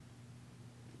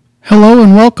Hello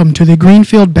and welcome to the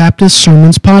Greenfield Baptist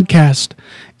Sermons Podcast.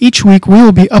 Each week we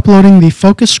will be uploading the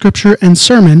focus scripture and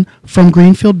sermon from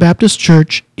Greenfield Baptist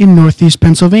Church in Northeast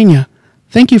Pennsylvania.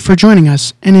 Thank you for joining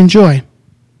us and enjoy.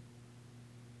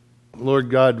 Lord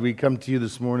God, we come to you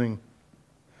this morning.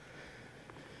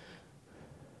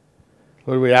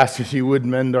 Lord, we ask that you would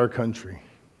mend our country,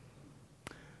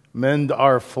 mend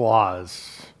our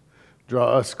flaws, draw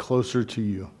us closer to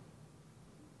you.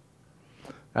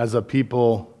 As a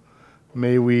people,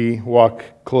 may we walk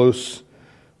close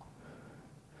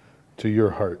to your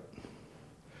heart.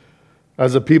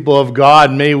 As a people of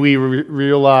God, may we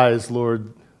realize,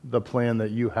 Lord, the plan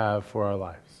that you have for our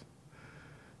lives.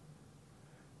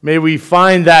 May we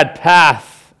find that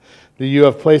path that you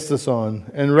have placed us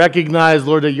on and recognize,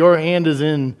 Lord, that your hand is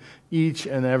in each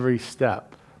and every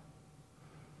step.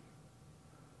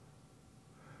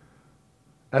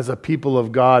 As a people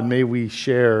of God, may we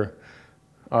share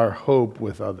our hope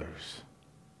with others.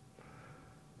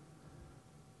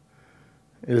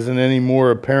 It isn't any more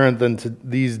apparent than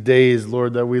these days,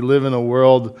 Lord, that we live in a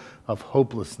world of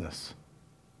hopelessness.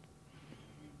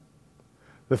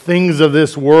 The things of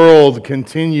this world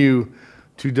continue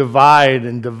to divide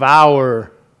and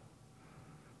devour,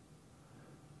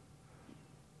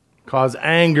 cause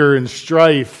anger and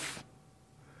strife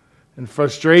and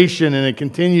frustration, and it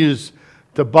continues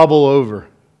to bubble over.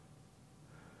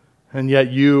 And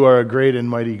yet you are a great and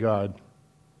mighty God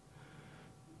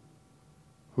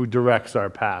who directs our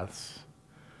paths.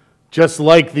 Just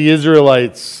like the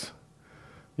Israelites,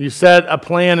 you set a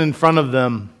plan in front of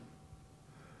them.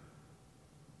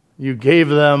 You gave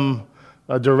them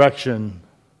a direction,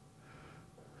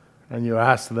 and you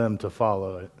asked them to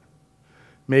follow it.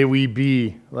 May we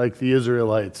be like the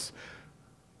Israelites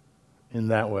in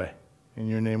that way. In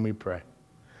your name we pray.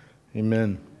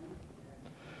 Amen.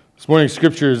 This morning's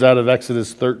scripture is out of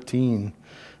Exodus 13.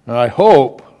 And I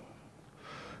hope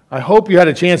you had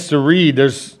a chance to read.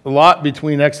 There's a lot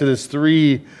between Exodus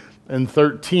 3 and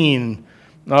 13.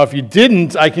 Now, if you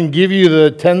didn't, I can give you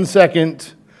the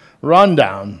 10-second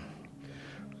rundown.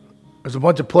 There's a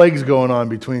bunch of plagues going on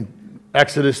between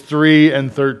Exodus 3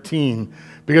 and 13.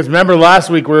 Because remember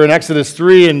last week we were in Exodus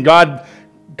 3 and God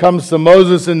comes to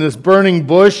Moses in this burning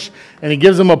bush and he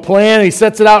gives him a plan. He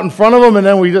sets it out in front of him, and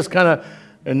then we just kind of,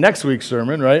 in next week's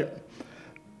sermon, right?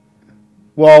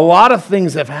 Well, a lot of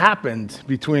things have happened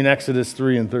between Exodus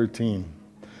 3 and 13.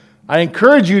 I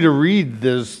encourage you to read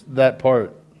that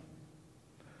part.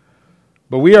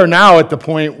 But we are now at the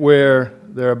point where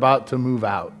they're about to move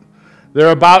out.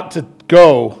 They're about to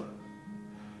go.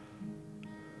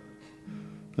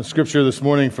 The scripture this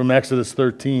morning from Exodus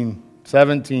 13,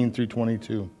 17 through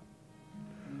 22.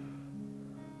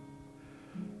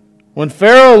 When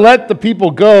Pharaoh let the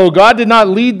people go, God did not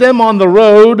lead them on the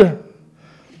road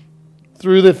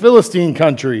through the Philistine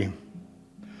country,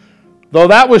 though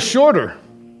that was shorter.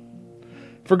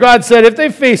 For God said, if they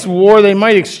face war, they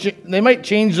might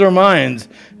change their minds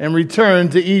and return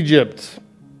to Egypt.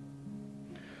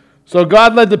 So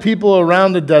God led the people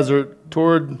around the desert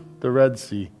toward the Red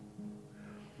Sea.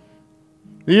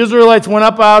 The Israelites went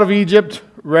up out of Egypt,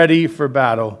 ready for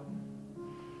battle.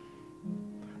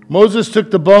 Moses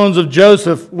took the bones of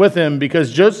Joseph with him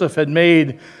because Joseph had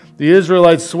made the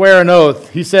Israelites swear an oath.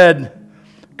 He said,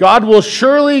 God will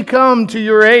surely come to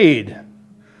your aid,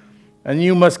 and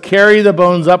you must carry the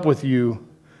bones up with you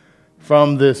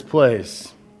from this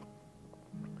place.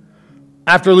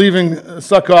 After leaving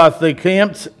Succoth, they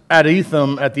camped at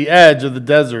Etham at the edge of the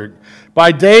desert.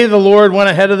 By day, the Lord went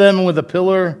ahead of them with a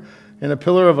pillar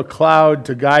of a cloud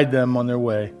to guide them on their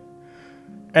way,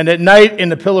 and at night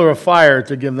in a pillar of fire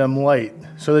to give them light,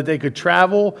 so that they could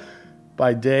travel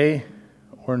by day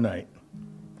or night.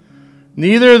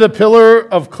 Neither the pillar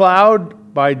of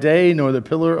cloud by day nor the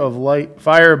pillar of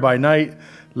fire by night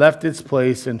left its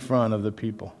place in front of the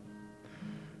people.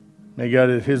 May God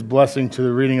add his blessing to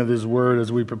the reading of his word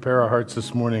as we prepare our hearts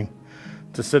this morning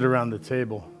to sit around the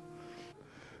table.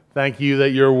 Thank you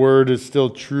that your word is still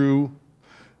true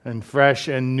and fresh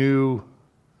and new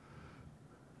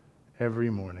every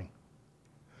morning.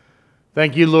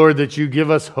 Thank you, Lord, that you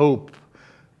give us hope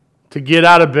to get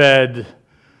out of bed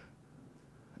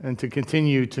and to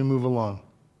continue to move along.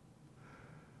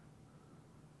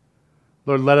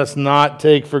 Lord, let us not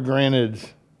take for granted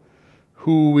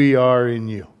who we are in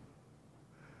you,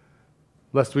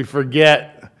 lest we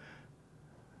forget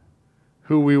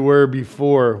who we were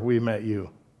before we met you.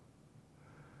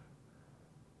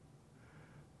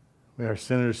 We are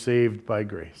sinners saved by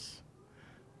grace.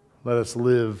 Let us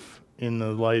live in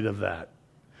the light of that.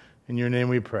 In your name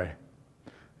we pray.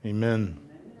 Amen.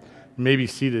 You may be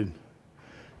seated.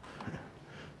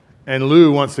 And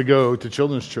Lou wants to go to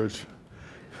children's church.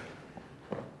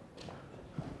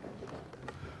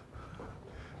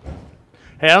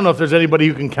 Hey, I don't know if there's anybody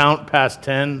who can count past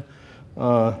 10,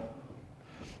 but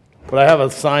I have a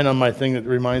sign on my thing that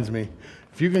reminds me.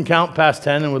 If you can count past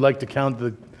 10 and would like to count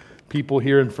the people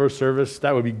here in first service,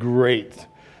 that would be great.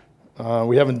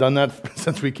 We haven't done that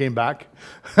since we came back.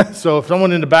 So if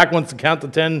someone in the back wants to count to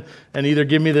 10 and either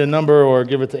give me the number or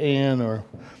give it to Ann or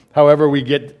however we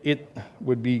get it,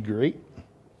 would be great.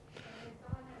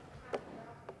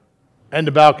 And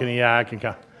the balcony, yeah, I can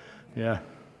count. Yeah.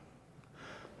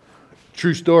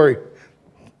 True story.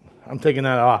 I'm taking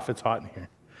that off. It's hot in here.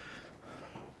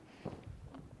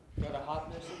 Got a hot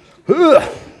message?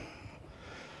 Ugh.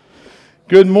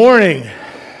 Good morning.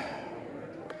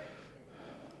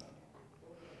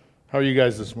 How are you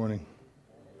guys this morning?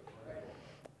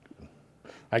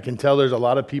 I can tell there's a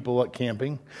lot of people at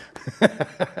camping.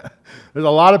 There's a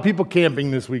lot of people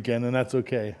camping this weekend, and that's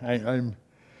okay.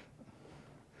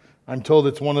 I'm told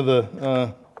it's one of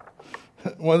the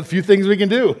few things we can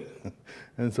do.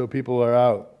 And so people are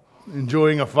out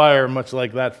enjoying a fire much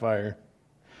like that fire.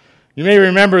 You may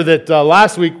remember that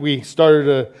last week we started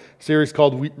a series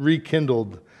called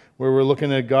Rekindled, where we're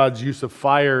looking at God's use of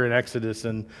fire in Exodus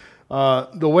and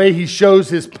the way he shows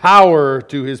his power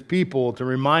to his people to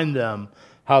remind them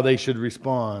how they should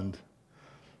respond.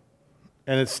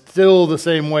 And it's still the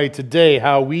same way today,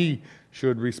 how we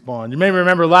should respond. You may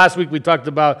remember last week we talked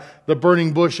about the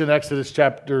burning bush in Exodus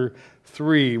chapter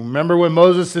 3. Remember when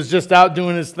Moses is just out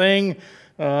doing his thing,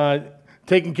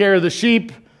 taking care of the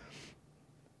sheep,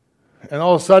 and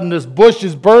all of a sudden this bush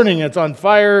is burning, it's on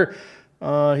fire.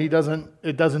 It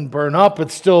doesn't burn up,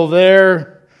 it's still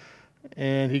there.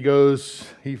 And he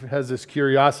has this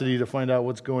curiosity to find out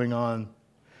what's going on.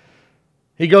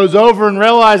 He goes over and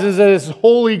realizes that it's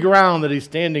holy ground that he's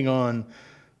standing on.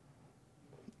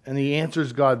 And he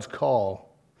answers God's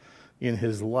call in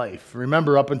his life.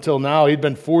 Remember, up until now, he'd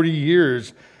been 40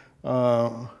 years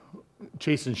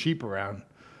chasing sheep around.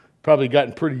 Probably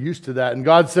gotten pretty used to that. And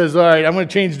God says, all right, we're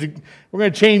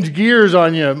going to change gears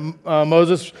on you,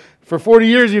 Moses. For 40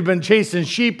 years you've been chasing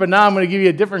sheep, but now I'm going to give you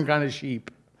a different kind of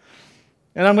sheep.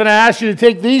 And I'm going to ask you to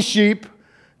take these sheep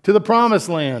to the promised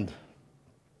land.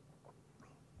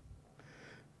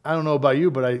 I don't know about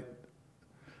you, but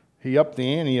he upped the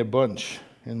ante a bunch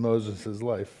in Moses'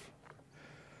 life.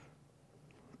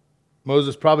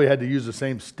 Moses probably had to use the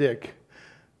same stick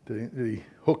that he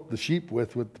hooked the sheep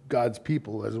with God's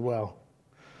people as well.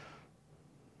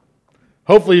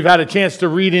 Hopefully you've had a chance to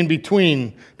read in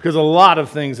between, because a lot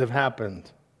of things have happened.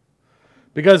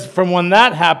 Because from when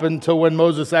that happened to when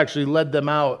Moses actually led them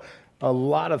out, a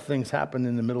lot of things happened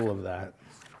in the middle of that.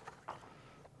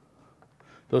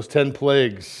 Those 10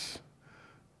 plagues.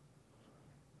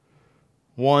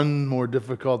 One more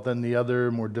difficult than the other,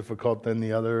 more difficult than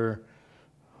the other,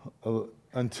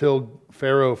 until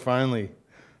Pharaoh finally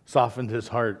softened his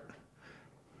heart.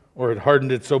 Or had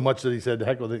hardened it so much that he said,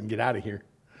 heck with it and get out of here.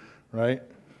 Right?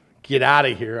 Get out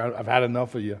of here. I've had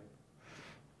enough of you.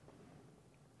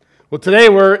 Well, today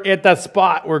we're at that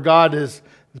spot where God is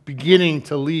beginning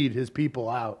to lead his people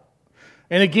out.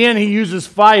 And again, he uses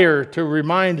fire to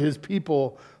remind his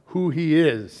people who he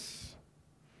is.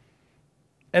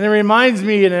 And it reminds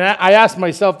me, and I ask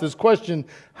myself this question,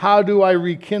 how do I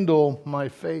rekindle my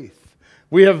faith?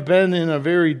 We have been in a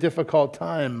very difficult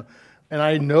time, and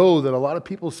I know that a lot of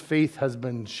people's faith has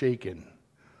been shaken.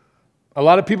 A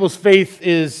lot of people's faith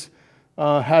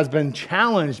has been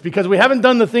challenged because we haven't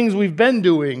done the things we've been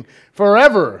doing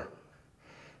forever.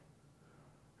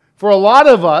 For a lot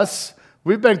of us,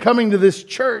 we've been coming to this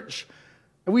church,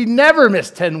 and we never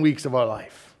missed 10 weeks of our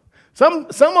life.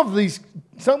 Some of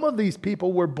these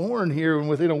people were born here, and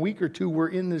within a week or two were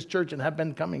in this church and have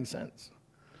been coming since.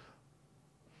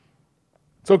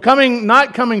 So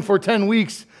not coming for 10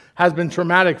 weeks has been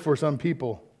traumatic for some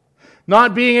people.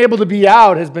 Not being able to be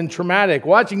out has been traumatic.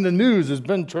 Watching the news has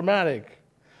been traumatic.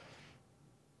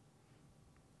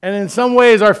 And in some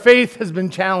ways, our faith has been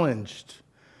challenged.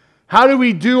 How do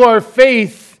we do our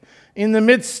faith in the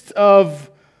midst of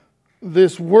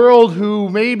this world who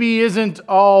maybe isn't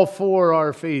all for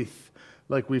our faith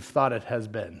like we've thought it has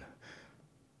been?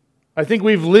 I think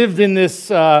we've lived in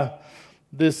this,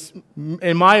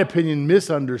 in my opinion,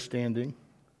 misunderstanding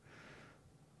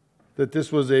that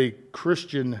this was a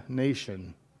Christian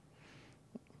nation,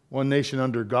 one nation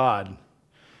under God.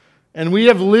 And we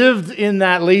have lived in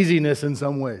that laziness in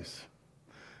some ways.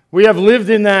 We have lived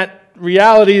in that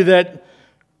reality that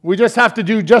we just have to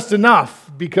do just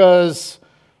enough because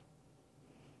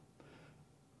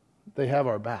they have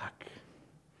our back.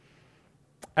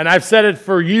 And I've said it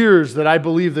for years that I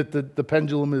believe that the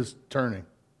pendulum is turning.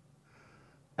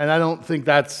 And I don't think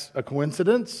that's a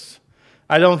coincidence.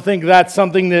 I don't think that's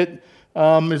something that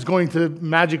is going to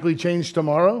magically change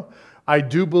tomorrow. I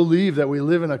do believe that we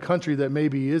live in a country that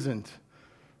maybe isn't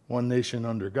one nation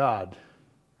under God,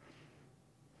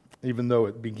 even though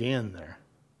it began there.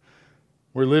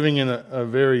 We're living in a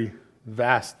very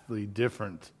vastly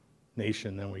different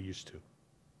nation than we used to.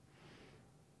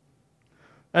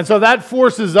 And so that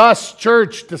forces us,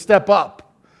 church, to step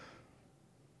up.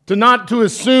 To not to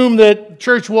assume that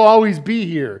church will always be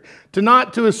here. To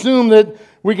not to assume that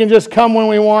we can just come when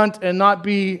we want and not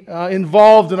be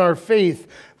involved in our faith.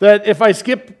 That if I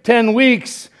skip 10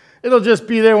 weeks, it'll just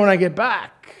be there when I get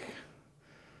back.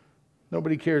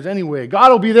 Nobody cares anyway.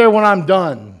 God will be there when I'm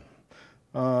done.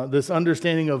 This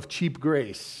understanding of cheap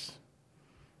grace.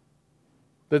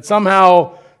 That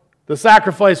somehow the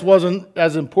sacrifice wasn't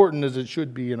as important as it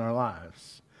should be in our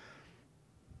lives.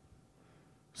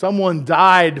 Someone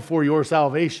died for your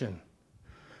salvation.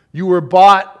 You were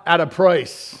bought at a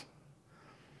price.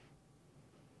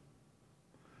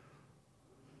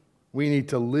 We need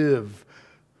to live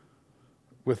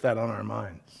with that on our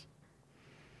minds.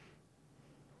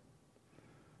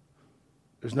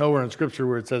 There's nowhere in Scripture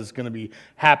where it says it's going to be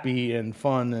happy and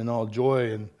fun and all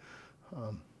joy and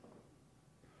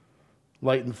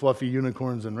light and fluffy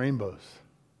unicorns and rainbows.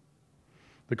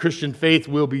 The Christian faith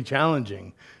will be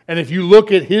challenging. And if you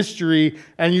look at history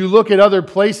and you look at other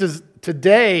places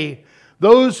today,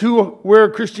 those where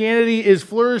Christianity is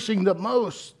flourishing the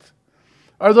most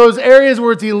are those areas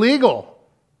where it's illegal,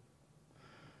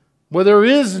 where there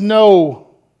is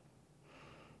no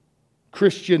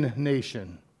Christian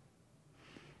nation.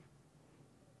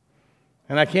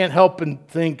 And I can't help but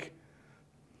think,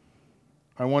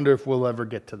 I wonder if we'll ever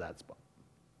get to that spot.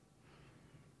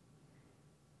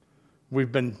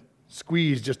 We've been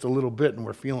squeezed just a little bit and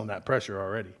we're feeling that pressure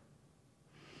already.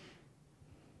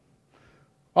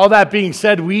 All that being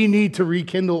said, we need to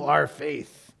rekindle our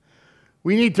faith.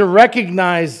 We need to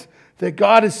recognize that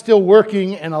God is still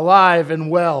working and alive and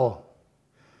well.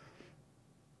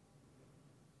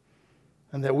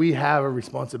 And that we have a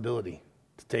responsibility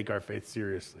to take our faith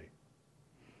seriously.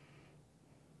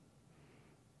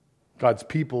 God's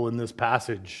people in this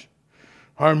passage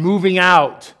are moving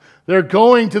out. They're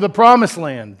going to the promised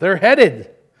land. They're headed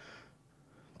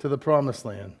to the promised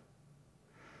land.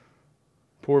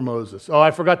 Poor Moses. Oh,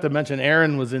 I forgot to mention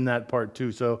Aaron was in that part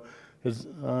too. So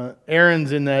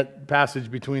Aaron's in that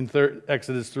passage between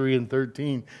Exodus 3 and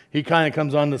 13. He kind of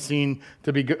comes on the scene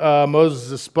to be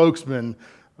Moses' spokesman.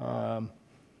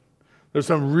 There's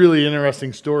some really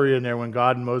interesting story in there when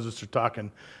God and Moses are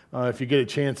talking. If you get a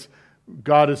chance,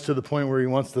 God is to the point where he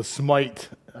wants to smite,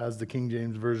 as the King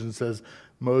James Version says,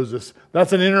 Moses.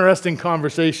 That's an interesting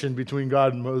conversation between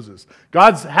God and Moses.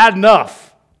 God's had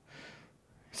enough.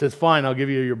 He says, fine, I'll give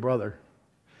you your brother.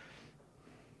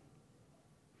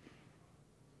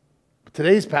 But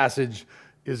today's passage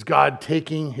is God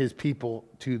taking his people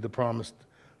to the promised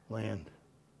land.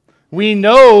 We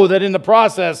know that in the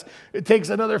process, it takes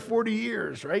another 40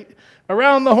 years, right?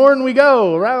 Around the horn we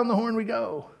go, around the horn we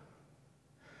go.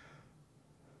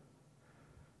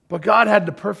 But God had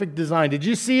the perfect design. Did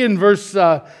you see in verse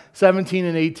 17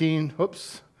 and 18?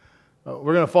 Oops.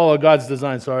 We're going to follow God's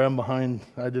design. Sorry, I'm behind.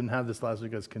 I didn't have this last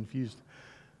week. I was confused.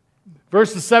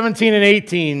 Verses 17 and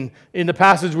 18 in the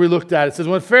passage we looked at, it says,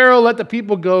 when Pharaoh let the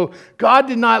people go, God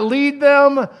did not lead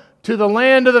them to the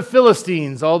land of the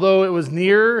Philistines, although it was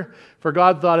near, for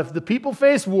God thought, if the people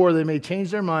face war, they may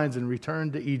change their minds and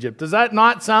return to Egypt. Does that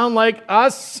not sound like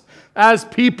us as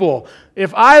people?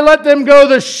 If I let them go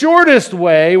the shortest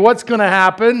way, what's going to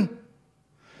happen?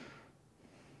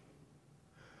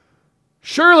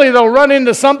 Surely they'll run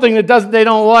into something they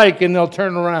don't like and they'll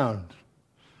turn around.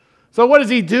 So what does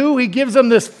he do? He gives them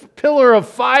this pillar of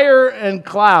fire and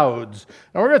clouds.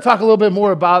 And we're going to talk a little bit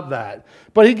more about that.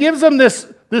 But he gives them this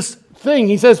thing.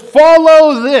 He says,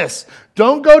 follow this.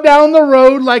 Don't go down the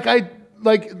road like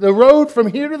the road from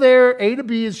here to there, A to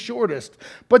B is shortest.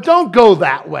 But don't go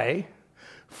that way.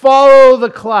 Follow the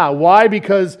cloud. Why?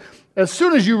 Because as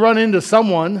soon as you run into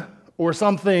someone or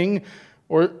something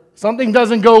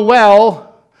doesn't go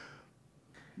well,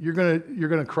 you're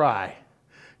gonna cry.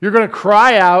 You're going to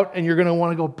cry out and you're going to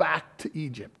want to go back to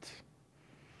Egypt.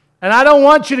 And I don't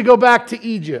want you to go back to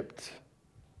Egypt.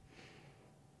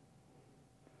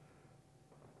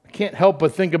 I can't help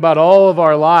but think about all of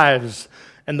our lives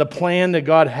and the plan that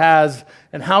God has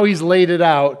and how he's laid it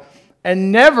out.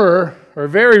 And never, or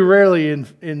very rarely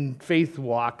in faith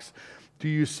walks, do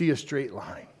you see a straight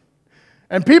line.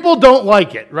 And people don't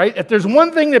like it, right? If there's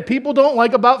one thing that people don't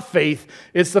like about faith,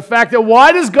 it's the fact that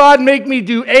why does God make me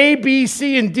do A, B,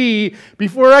 C, and D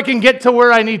before I can get to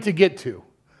where I need to get to?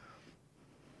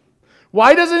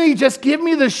 Why doesn't he just give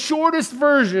me the shortest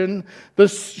version, the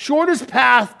shortest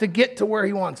path to get to where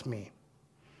he wants me?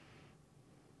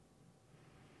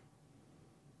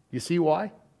 You see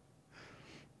why?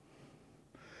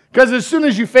 Because as soon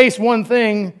as you face one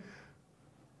thing,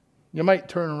 you might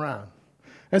turn around.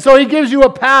 And so he gives you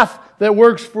a path that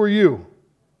works for you.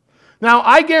 Now,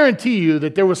 I guarantee you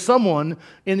that there was someone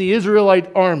in the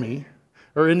Israelite army,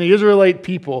 or in the Israelite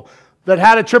people, that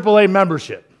had a AAA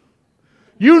membership.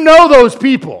 You know those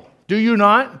people, do you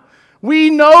not? We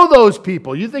know those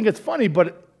people. You think it's funny,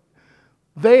 but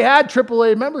they had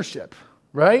AAA membership,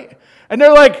 right? And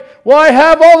they're like, well,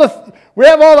 we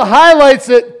have all the highlights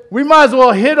that we might as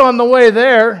well hit on the way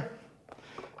there.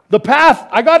 The path,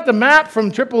 I got the map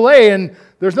from AAA, and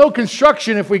there's no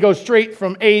construction if we go straight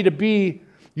from A to B.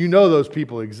 You know those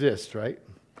people exist, right?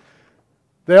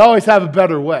 They always have a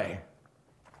better way.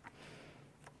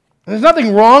 And there's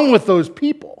nothing wrong with those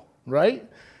people, right?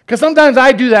 Because sometimes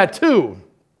I do that too.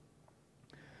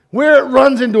 Where it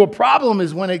runs into a problem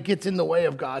is when it gets in the way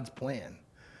of God's plan.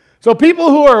 So people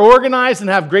who are organized and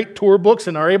have great tour books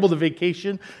and are able to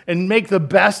vacation and make the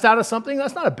best out of something,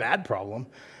 that's not a bad problem.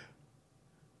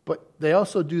 But they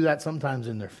also do that sometimes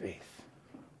in their faith.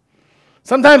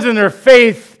 Sometimes in their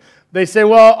faith, they say,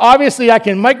 well, obviously I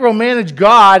can micromanage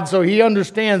God so he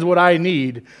understands what I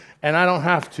need, and I don't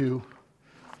have to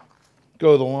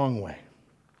go the long way.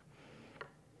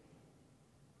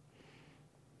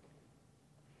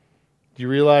 Do you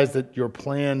realize that your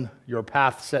plan, your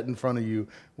path set in front of you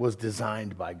was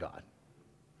designed by God?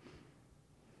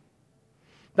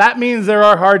 That means there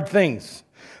are hard things.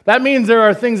 That means there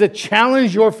are things that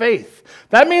challenge your faith.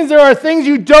 That means there are things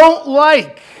you don't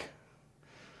like.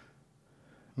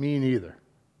 Me neither.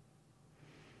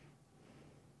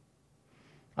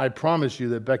 I promise you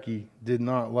that Becky did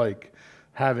not like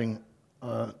having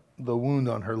the wound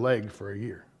on her leg for a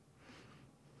year.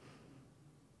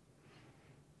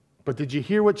 But did you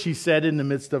hear what she said in the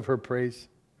midst of her praise?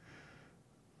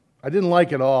 I didn't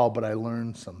like it all, but I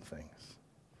learned some things.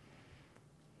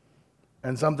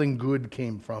 And something good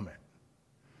came from it.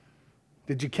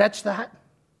 Did you catch that?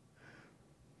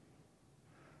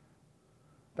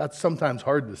 That's sometimes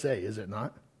hard to say, is it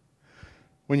not?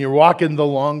 When you're walking the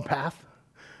long path.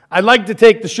 I'd like to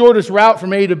take the shortest route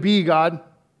from A to B, God.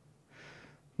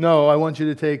 No, I want you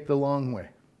to take the long way.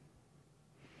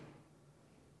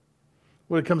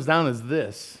 What it comes down is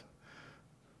this.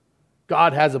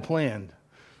 God has a plan.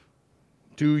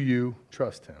 Do you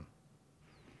trust him?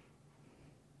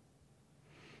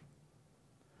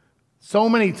 So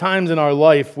many times in our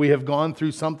life, we have gone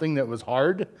through something that was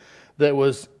hard, that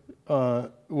was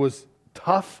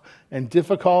tough and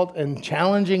difficult and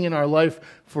challenging in our life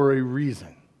for a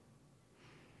reason.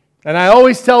 And I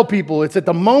always tell people, it's at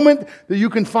the moment that you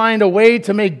can find a way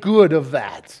to make good of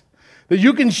that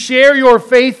you can share your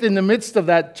faith in the midst of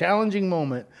that challenging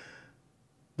moment,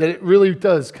 that it really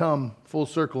does come full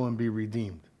circle and be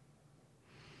redeemed.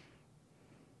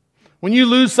 When you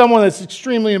lose someone that's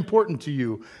extremely important to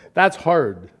you, that's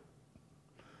hard.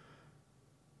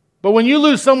 But when you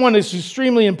lose someone that's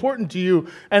extremely important to you,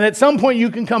 and at some point you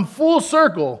can come full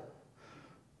circle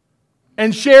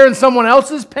and share in someone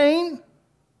else's pain,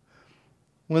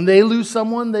 when they lose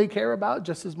someone they care about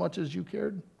just as much as you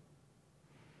cared,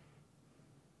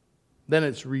 then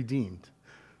it's redeemed.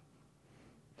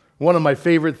 One of my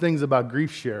favorite things about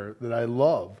Grief Share that I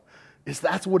love is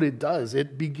that's what it does.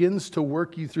 It begins to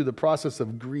work you through the process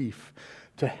of grief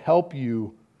to help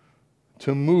you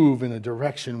to move in a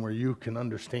direction where you can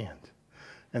understand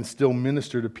and still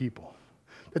minister to people.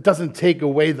 That doesn't take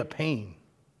away the pain.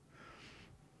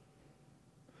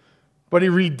 But he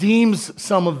redeems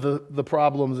some of the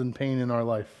problems and pain in our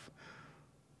life.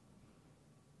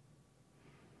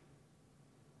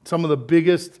 Some of the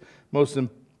biggest, most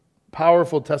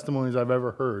powerful testimonies I've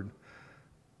ever heard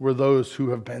were those who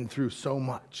have been through so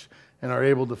much and are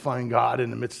able to find God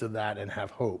in the midst of that and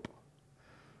have hope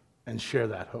and share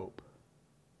that hope.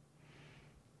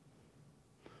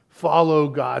 Follow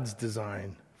God's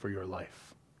design for your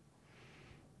life.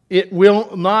 It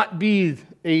will not be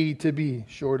A to B,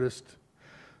 shortest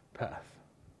path.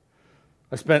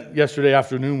 I spent yesterday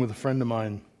afternoon with a friend of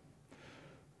mine.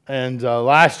 And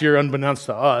last year, unbeknownst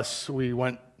to us, we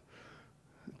went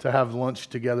to have lunch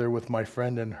together with my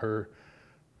friend and her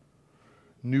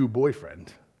new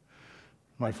boyfriend.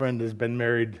 My friend has been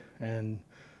married and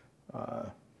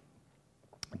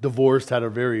divorced, had a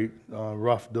very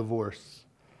rough divorce.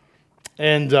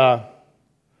 And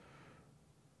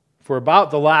for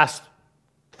about the last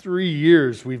 3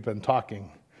 years we've been talking.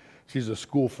 She's a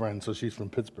school friend, so she's from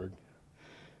Pittsburgh.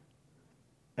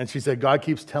 And she said, God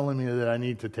keeps telling me that I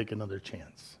need to take another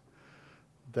chance,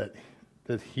 that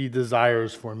he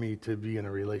desires for me to be in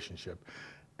a relationship.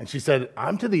 And she said,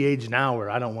 I'm to the age now where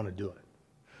I don't want to do it.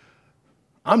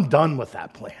 I'm done with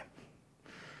that plan.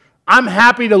 I'm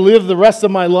happy to live the rest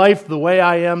of my life the way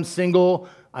I am, single.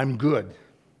 I'm good.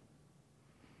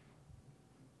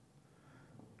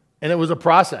 And it was a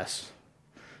process.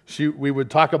 We would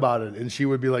talk about it, and she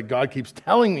would be like, God keeps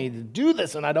telling me to do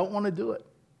this, and I don't want to do it.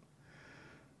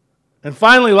 And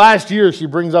finally, last year, she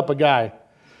brings up a guy,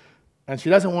 and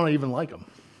she doesn't want to even like him.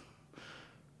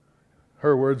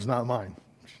 Her words, not mine.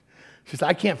 She said,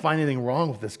 I can't find anything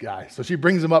wrong with this guy. So she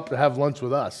brings him up to have lunch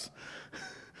with us.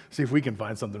 See if we can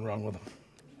find something wrong with him.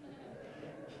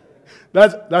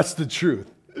 That's the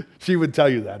truth. She would tell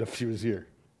you that if she was here.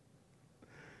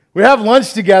 We have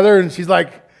lunch together, and she's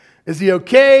like, is he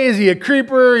okay? Is he a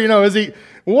creeper?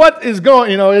 What is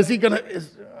going, is he going to,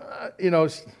 And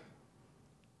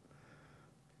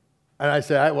I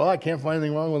said, I can't find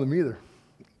anything wrong with him either.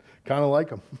 Kind of like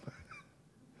him.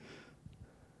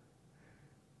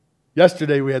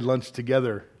 Yesterday we had lunch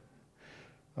together,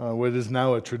 what is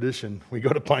now a tradition. We go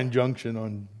to Pine Junction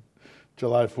on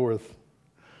July 4th,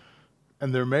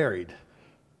 and they're married.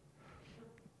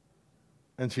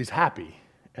 And she's happy,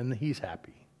 and he's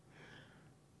happy.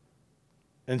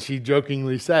 And she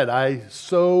jokingly said, I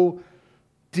so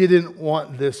didn't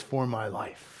want this for my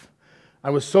life.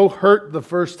 I was so hurt the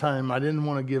first time, I didn't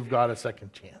want to give God a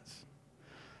second chance.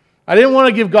 I didn't want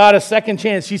to give God a second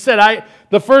chance. She said,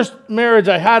 the first marriage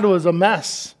I had was a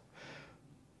mess.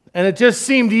 And it just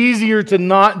seemed easier to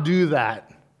not do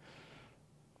that.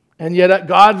 And yet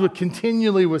God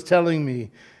continually was telling me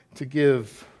to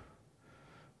give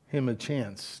him a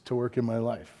chance to work in my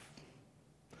life.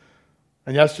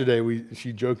 And yesterday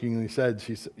she jokingly said,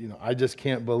 I just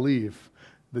can't believe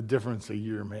the difference a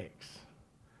year makes.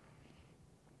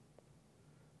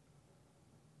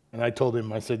 And I told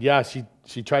him, I said, yeah,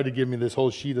 she tried to give me this whole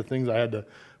sheet of things I had to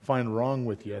find wrong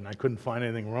with you, and I couldn't find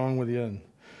anything wrong with you. And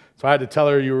so I had to tell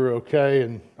her you were okay,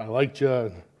 and I liked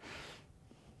you.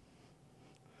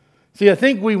 See, I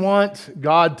think we want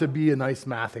God to be a nice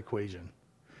math equation.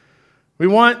 We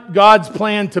want God's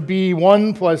plan to be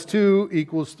 1 +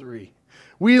 2 = 3.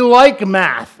 We like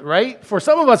math, right? For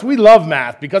some of us, we love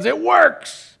math because it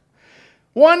works.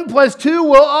 1 + 2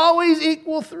 will always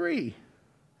equal 3.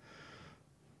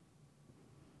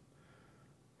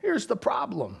 Here's the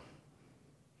problem.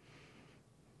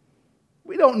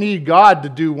 We don't need God to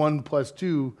do 1 +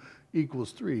 2 =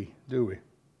 3, do we?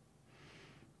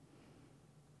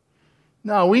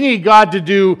 No, we need God to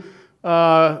do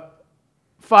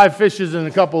 5 fishes and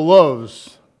a couple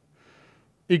loaves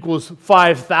equals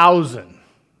 5,000.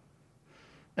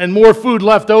 And more food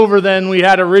left over than we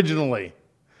had originally.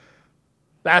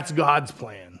 That's God's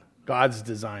plan, God's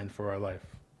design for our life.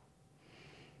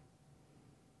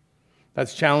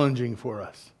 That's challenging for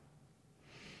us.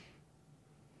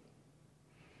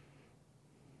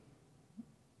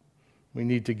 We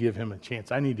need to give him a chance.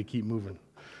 I need to keep moving.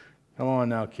 Come on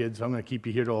now, kids. I'm going to keep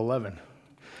you here till 11.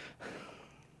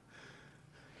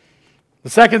 The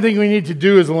second thing we need to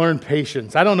do is learn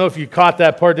patience. I don't know if you caught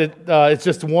that part. It's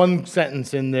just one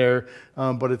sentence in there,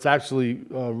 but it's actually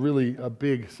really a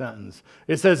big sentence.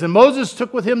 It says, and Moses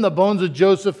took with him the bones of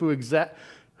Joseph,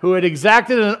 who had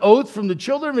exacted an oath from the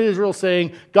children of Israel,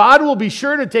 saying, God will be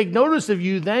sure to take notice of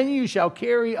you, then you shall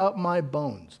carry up my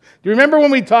bones. Do you remember when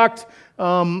we talked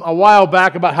a while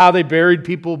back about how they buried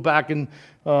people back in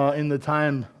the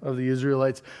time of the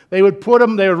Israelites? They would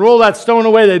roll that stone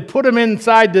away, they'd put them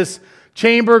inside this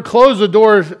chamber, close the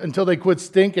doors until they quit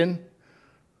stinking,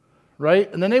 right?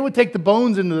 And then they would take the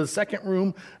bones into the second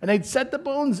room, and they'd set the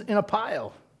bones in a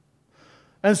pile.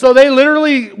 And so they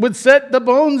literally would set the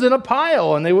bones in a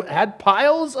pile, and they had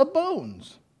piles of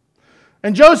bones.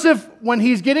 And Joseph, when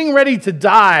he's getting ready to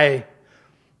die,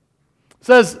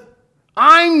 says,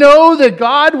 I know that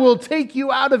God will take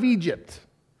you out of Egypt.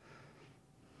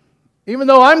 Even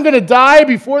though I'm going to die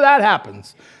before that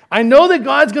happens, I know that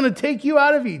God's going to take you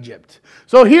out of Egypt.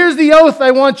 So here's the oath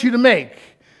I want you to make.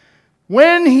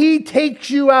 When he takes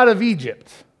you out of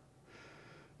Egypt,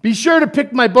 be sure to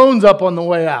pick my bones up on the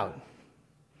way out.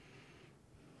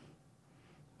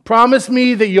 Promise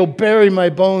me that you'll bury my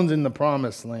bones in the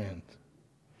promised land.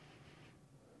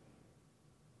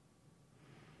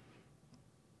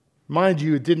 Mind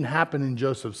you, it didn't happen in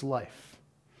Joseph's life.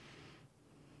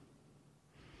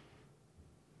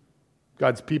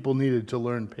 God's people needed to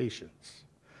learn patience.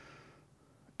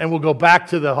 And we'll go back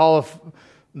to the Hall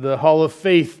the hall of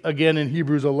faith again in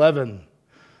Hebrews 11.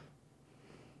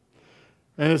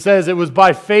 And it says, it was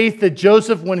by faith that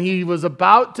Joseph, when he was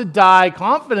about to die,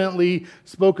 confidently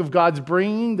spoke of God's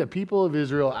bringing the people of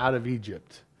Israel out of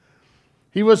Egypt.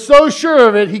 He was so sure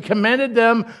of it, he commanded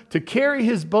them to carry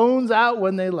his bones out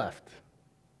when they left.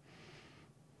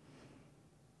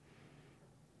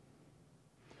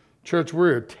 Church,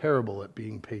 we're terrible at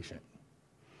being patient.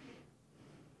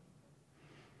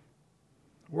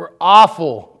 We're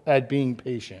awful at being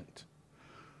patient.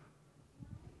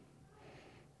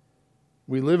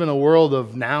 We live in a world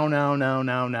of now.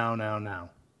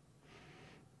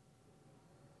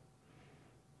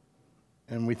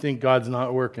 And we think God's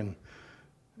not working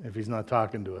if he's not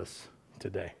talking to us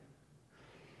today.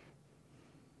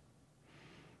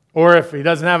 Or if he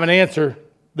doesn't have an answer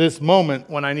this moment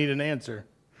when I need an answer.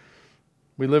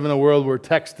 We live in a world where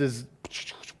text is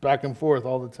back and forth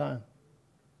all the time.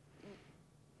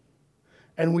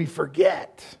 And we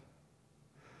forget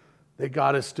that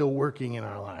God is still working in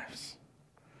our lives.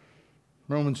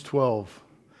 Romans 12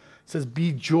 says,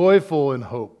 be joyful in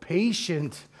hope,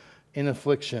 patient in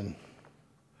affliction,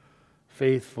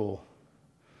 faithful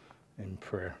in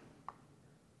prayer.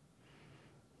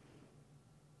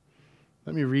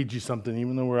 Let me read you something,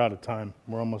 even though we're out of time.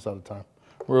 We're almost out of time.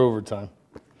 We're over time.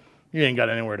 You ain't got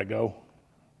anywhere to go.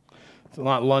 It's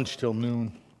not lunch till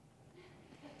noon.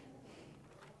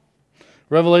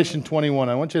 Revelation 21.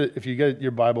 I want you to, if you get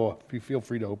your Bible, if you feel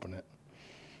free to open it.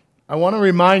 I want to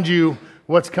remind you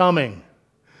what's coming.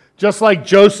 Just like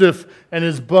Joseph and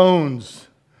his bones.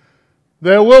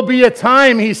 There will be a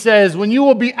time, he says, when you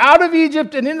will be out of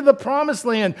Egypt and into the promised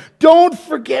land. Don't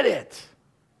forget it.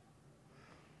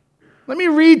 Let me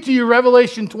read to you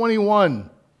Revelation 21.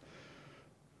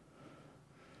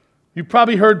 You've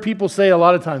probably heard people say a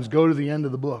lot of times, go to the end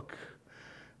of the book.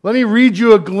 Let me read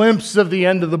you a glimpse of the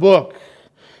end of the book.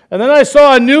 And then I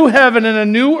saw a new heaven and a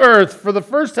new earth, for the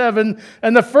first heaven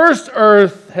and the first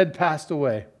earth had passed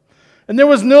away. And there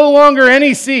was no longer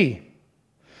any sea.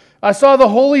 I saw the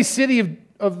holy city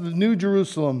of the New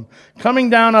Jerusalem coming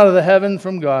down out of the heaven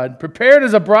from God, prepared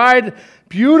as a bride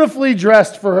beautifully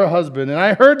dressed for her husband. And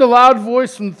I heard the loud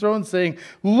voice from the throne saying,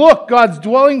 look, God's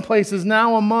dwelling place is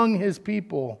now among his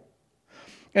people.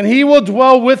 And he will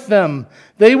dwell with them.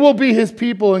 They will be his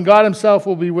people, and God himself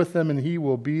will be with them, and he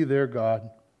will be their God.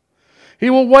 He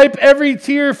will wipe every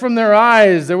tear from their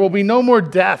eyes. There will be no more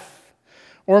death,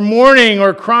 or mourning,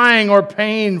 or crying, or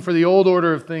pain, for the old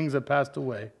order of things have passed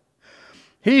away.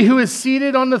 He who is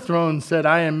seated on the throne said,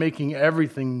 I am making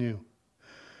everything new.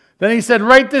 Then he said,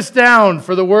 write this down,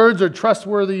 for the words are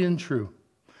trustworthy and true.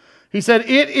 He said,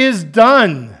 it is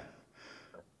done.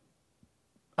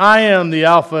 I am the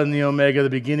Alpha and the Omega, the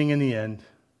beginning and the end.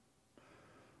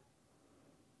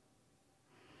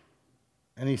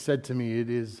 And he said to me, it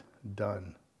is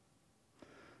done.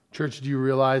 Church, do you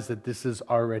realize that this is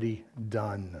already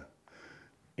done?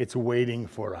 It's waiting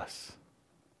for us.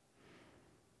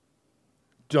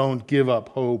 Don't give up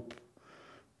hope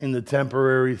in the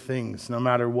temporary things, no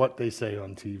matter what they say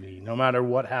on TV, no matter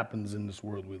what happens in this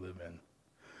world we live in.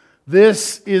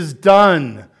 This is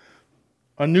done.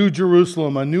 A new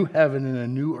Jerusalem, a new heaven, and a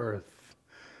new earth.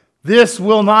 This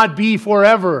will not be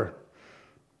forever.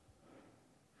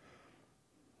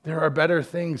 There are better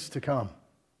things to come.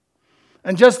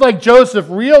 And just like Joseph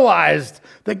realized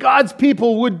that God's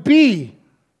people would be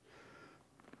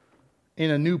in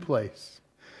a new place,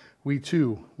 we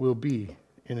too will be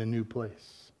in a new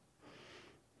place.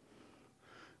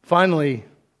 Finally,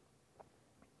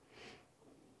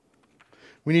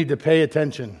 we need to pay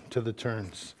attention to the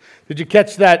turns. Did you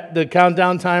catch that, the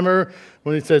countdown timer,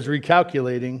 when it says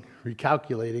recalculating?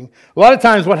 A lot of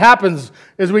times what happens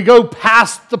is we go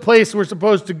past the place we're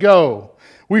supposed to go.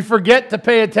 We forget to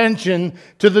pay attention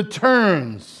to the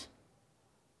turns.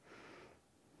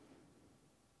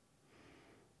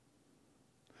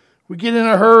 We get in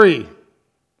a hurry.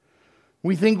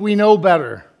 We think we know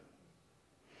better.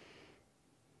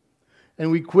 And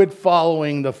we quit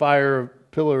following the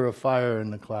pillar of fire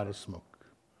and the cloud of smoke.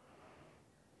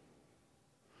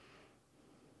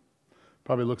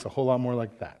 Probably looks a whole lot more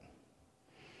like that.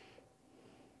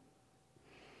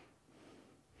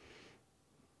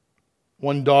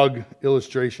 One dog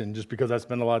illustration, just because I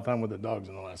spend a lot of time with the dogs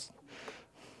in the last.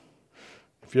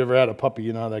 If you ever had a puppy,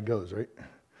 you know how that goes, right?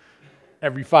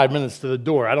 Every 5 minutes to the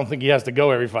door. I don't think he has to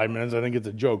go every 5 minutes. I think it's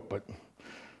a joke, but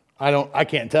I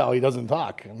can't tell. He doesn't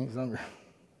talk. I mean, he's hungry.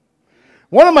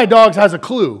 One of my dogs has a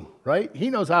clue, right? He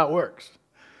knows how it works.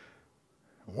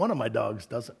 One of my dogs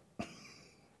doesn't.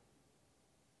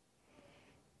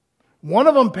 One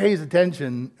of them pays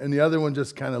attention, and the other one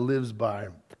just kind of lives by.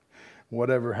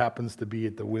 whatever happens to be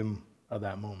at the whim of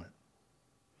that moment.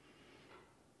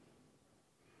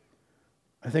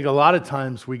 I think a lot of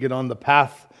times we get on the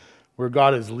path where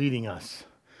God is leading us,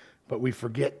 but we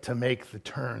forget to make the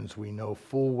turns we know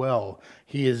full well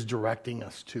He is directing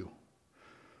us to.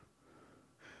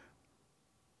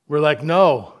 We're like,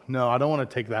 no, I don't want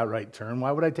to take that right turn.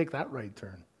 Why would I take that right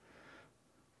turn?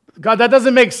 God, that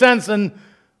doesn't make sense, and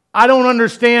I don't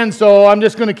understand, so I'm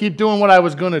just going to keep doing what I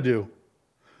was going to do.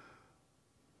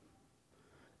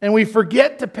 And we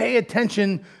forget to pay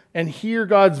attention and hear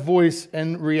God's voice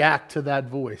and react to that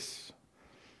voice.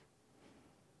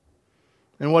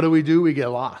 And what do? We get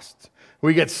lost.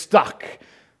 We get stuck.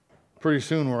 Pretty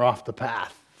soon we're off the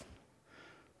path.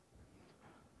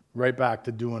 Right back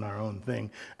to doing our own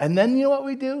thing. And then you know what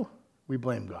we do? We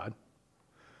blame God.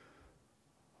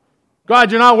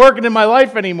 God, you're not working in my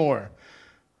life anymore.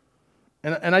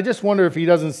 And I just wonder if He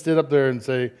doesn't sit up there and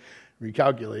say,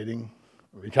 recalculating.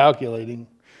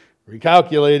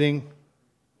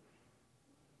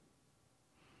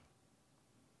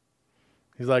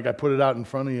 He's like, I put it out in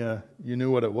front of you. You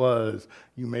knew what it was.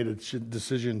 You made a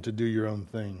decision to do your own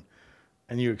thing.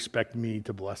 And you expect me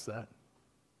to bless that?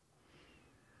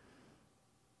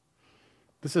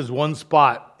 This is one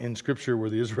spot in Scripture where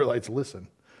the Israelites listen.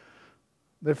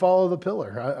 They follow the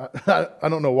pillar. I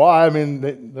don't know why. I mean,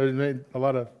 they made a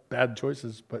lot of bad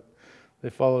choices, but they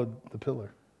followed the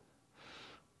pillar.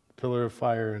 The pillar of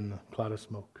fire and the cloud of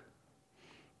smoke.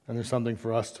 And there's something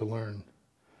for us to learn.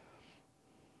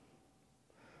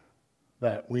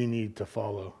 That we need to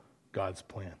follow God's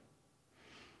plan.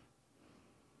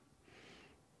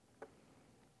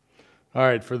 All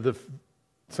right,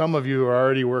 some of you are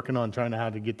already working on trying to how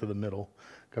to get to the middle,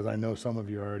 because I know some of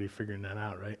you are already figuring that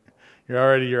out, right?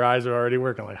 Your eyes are already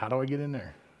working, like, how do I get in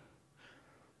there?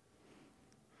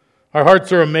 Our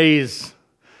hearts are a maze,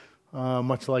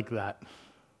 much like that.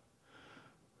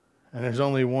 And there's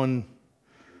only one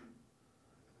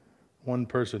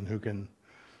person who can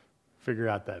figure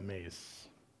out that maze.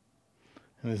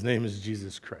 And His name is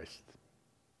Jesus Christ.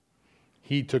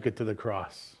 He took it to the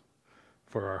cross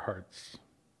for our hearts,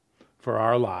 for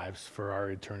our lives, for our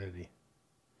eternity.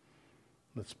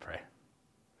 Let's pray.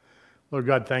 Lord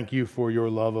God, thank You for Your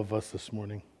love of us this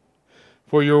morning,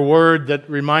 for Your word that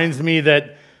reminds me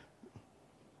that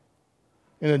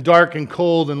in the dark and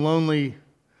cold and lonely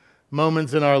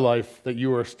moments in our life that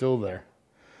You are still there.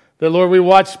 That, Lord, we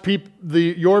watch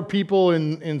Your people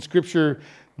in Scripture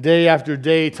day after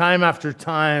day, time after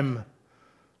time,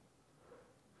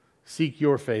 seek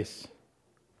Your face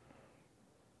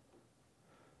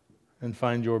and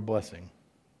find Your blessing.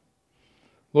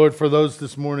 Lord, for those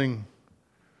this morning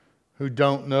who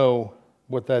don't know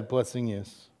what that blessing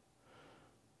is,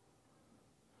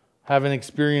 haven't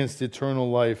experienced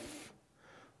eternal life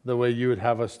the way You would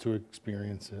have us to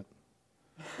experience it,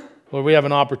 Lord, we have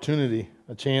an opportunity,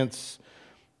 a chance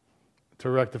to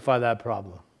rectify that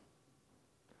problem.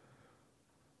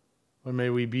 Or may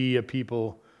we be a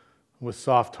people with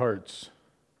soft hearts,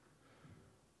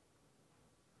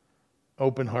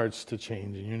 open hearts to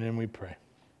change. In Your name we pray.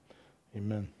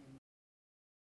 Amen.